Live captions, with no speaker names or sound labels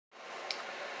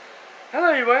Hello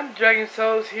everyone, Dragon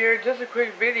Souls here. Just a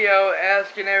quick video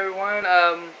asking everyone.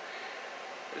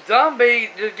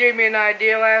 Zombie just gave me an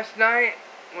idea last night,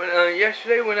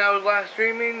 yesterday when I was live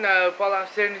streaming Fallout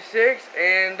 76,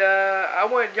 and I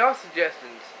want y'all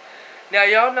suggestions. Now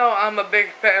y'all know I'm a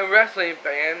big wrestling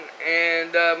fan,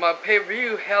 and my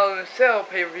pay-per-view, Hell in a Cell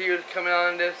pay-per-view is coming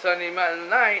on this Sunday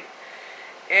night,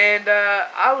 and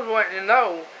I was wanting to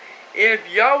know if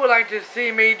y'all would like to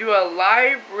see me do a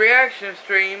live reaction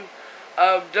stream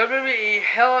of WWE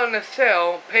Hell in a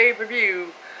Cell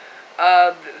pay-per-view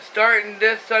starting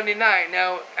this Sunday night.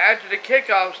 Now, after the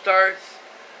kickoff starts,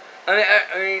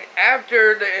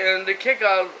 after the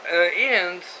kickoff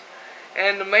ends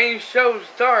and the main show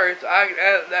starts,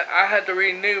 I had to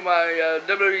renew my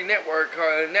WWE network.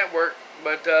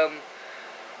 But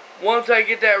once I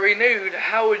get that renewed,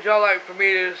 how would y'all like for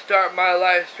me to start my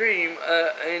live stream?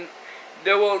 And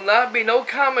there will not be no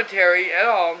commentary at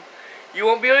all. You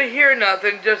won't be able to hear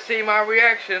nothing, just see my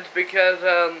reactions, because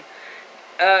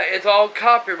it's all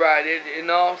copyrighted, and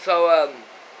also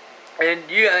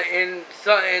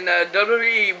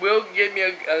WWE will give me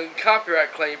a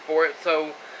copyright claim for it.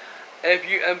 So if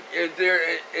you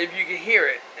can hear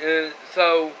it,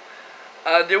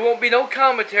 there won't be no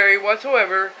commentary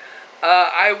whatsoever.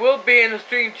 I will be in the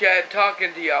stream chat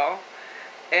talking to y'all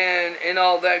and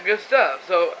all that good stuff.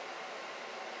 So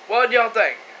what do y'all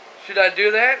think? Should I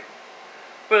do that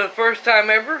for the first time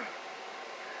ever?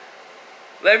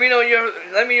 Let me know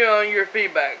your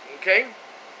feedback, okay?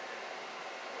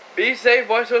 Be safe,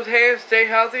 wash those hands, stay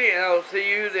healthy, and I'll see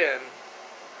you then.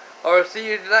 Or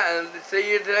see you tonight,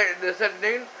 this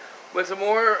afternoon with some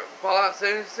more Fallout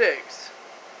 76.